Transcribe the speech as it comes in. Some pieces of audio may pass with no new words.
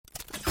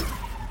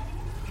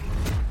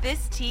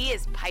This tea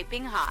is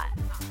piping hot.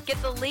 Get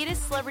the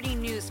latest celebrity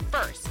news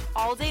first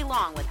all day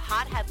long with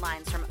hot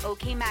headlines from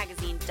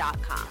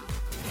okmagazine.com.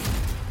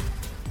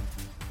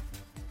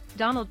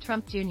 Donald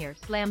Trump Jr.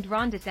 slammed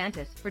Ron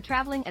DeSantis for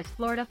traveling as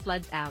Florida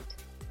floods out.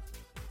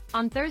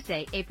 On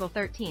Thursday, April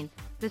 13th,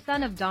 the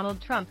son of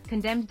Donald Trump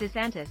condemned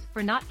DeSantis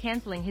for not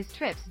canceling his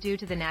trips due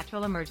to the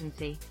natural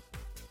emergency.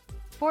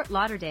 Fort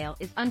Lauderdale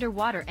is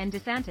underwater and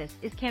DeSantis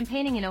is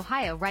campaigning in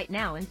Ohio right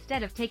now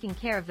instead of taking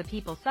care of the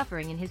people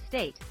suffering in his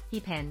state, he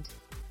penned.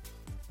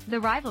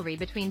 The rivalry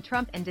between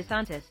Trump and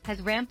DeSantis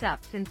has ramped up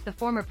since the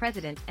former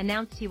president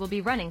announced he will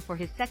be running for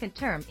his second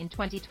term in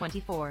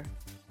 2024.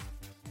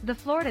 The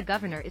Florida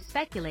governor is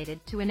speculated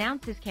to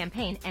announce his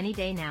campaign any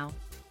day now.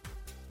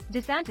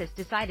 DeSantis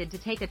decided to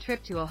take a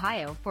trip to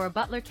Ohio for a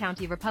Butler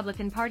County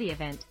Republican Party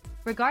event,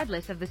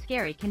 regardless of the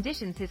scary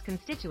conditions his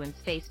constituents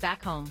face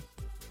back home.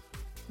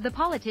 The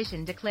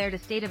politician declared a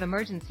state of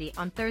emergency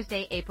on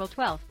Thursday, April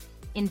 12th,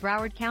 in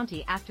Broward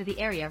County after the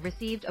area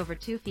received over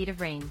 2 feet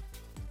of rain.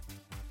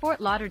 Fort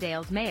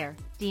Lauderdale's mayor,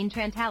 Dean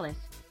Trantalis,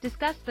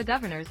 discussed the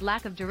governor's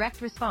lack of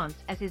direct response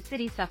as his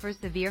city suffers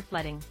severe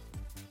flooding.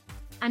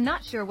 "I'm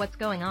not sure what's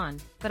going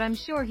on, but I'm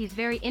sure he's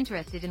very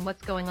interested in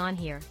what's going on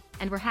here,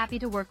 and we're happy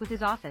to work with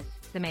his office,"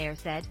 the mayor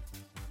said.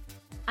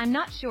 "I'm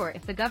not sure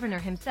if the governor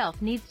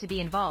himself needs to be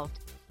involved,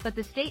 but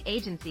the state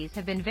agencies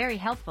have been very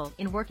helpful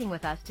in working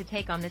with us to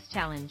take on this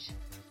challenge."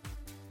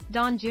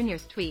 Don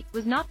Jr.'s tweet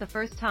was not the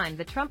first time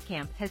the Trump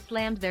camp has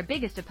slammed their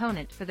biggest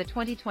opponent for the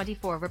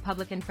 2024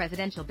 Republican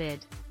presidential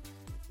bid.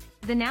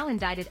 The now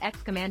indicted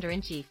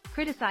ex-commander-in-chief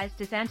criticized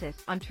DeSantis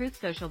on Truth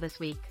Social this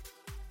week.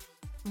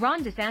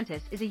 "Ron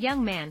DeSantis is a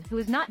young man who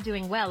is not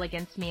doing well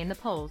against me in the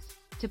polls,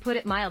 to put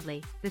it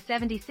mildly," the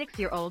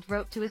 76-year-old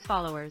wrote to his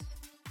followers.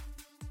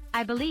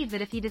 "I believe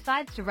that if he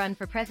decides to run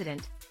for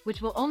president,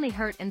 which will only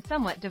hurt and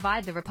somewhat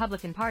divide the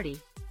Republican Party,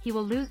 he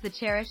will lose the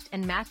cherished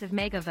and massive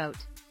mega vote,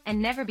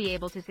 and never be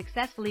able to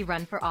successfully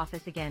run for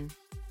office again.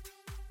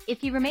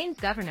 If he remains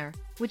governor,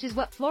 which is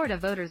what Florida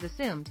voters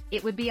assumed,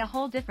 it would be a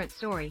whole different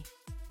story.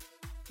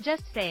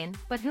 Just saying,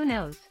 but who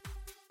knows?"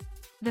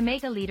 the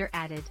mega leader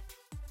added.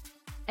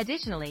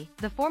 Additionally,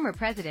 the former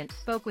president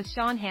spoke with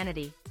Sean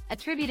Hannity,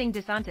 attributing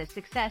DeSantis'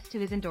 success to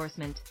his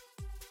endorsement.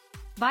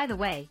 "By the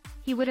way,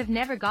 he would have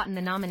never gotten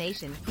the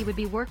nomination. He would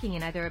be working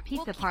in either a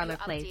pizza parlor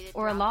place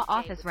or a law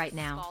office right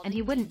now, and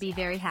he wouldn't be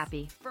very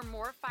happy.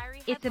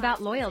 It's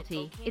about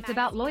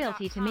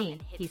loyalty to me,"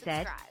 he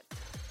said.